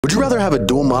Would you rather have a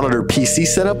dual monitor PC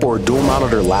setup or a dual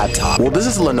monitor laptop? Well, this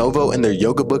is Lenovo and their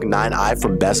YogaBook 9i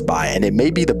from Best Buy, and it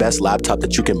may be the best laptop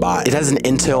that you can buy. It has an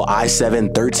Intel i7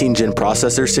 13th gen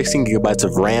processor, 16GB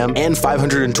of RAM, and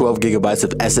 512GB of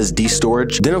SSD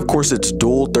storage. Then of course it's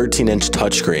dual 13-inch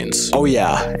touchscreens. Oh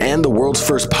yeah, and the world's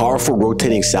first powerful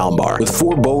rotating soundbar with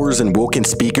 4 Bowers and Wilkins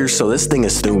speakers, so this thing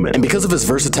is thumbing. And because of its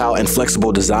versatile and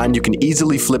flexible design, you can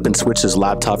easily flip and switch this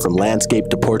laptop from landscape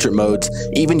to portrait modes,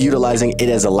 even utilizing it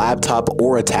as a laptop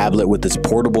or a tablet with its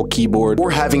portable keyboard,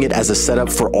 or having it as a setup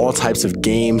for all types of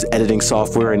games, editing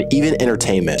software, and even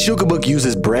entertainment. YogaBook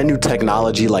uses brand new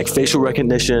technology like facial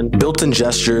recognition, built-in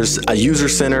gestures, a user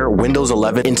center, Windows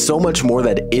 11, and so much more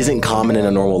that isn't common in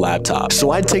a normal laptop.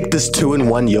 So I'd take this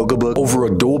 2-in-1 YogaBook over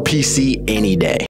a dual PC any day.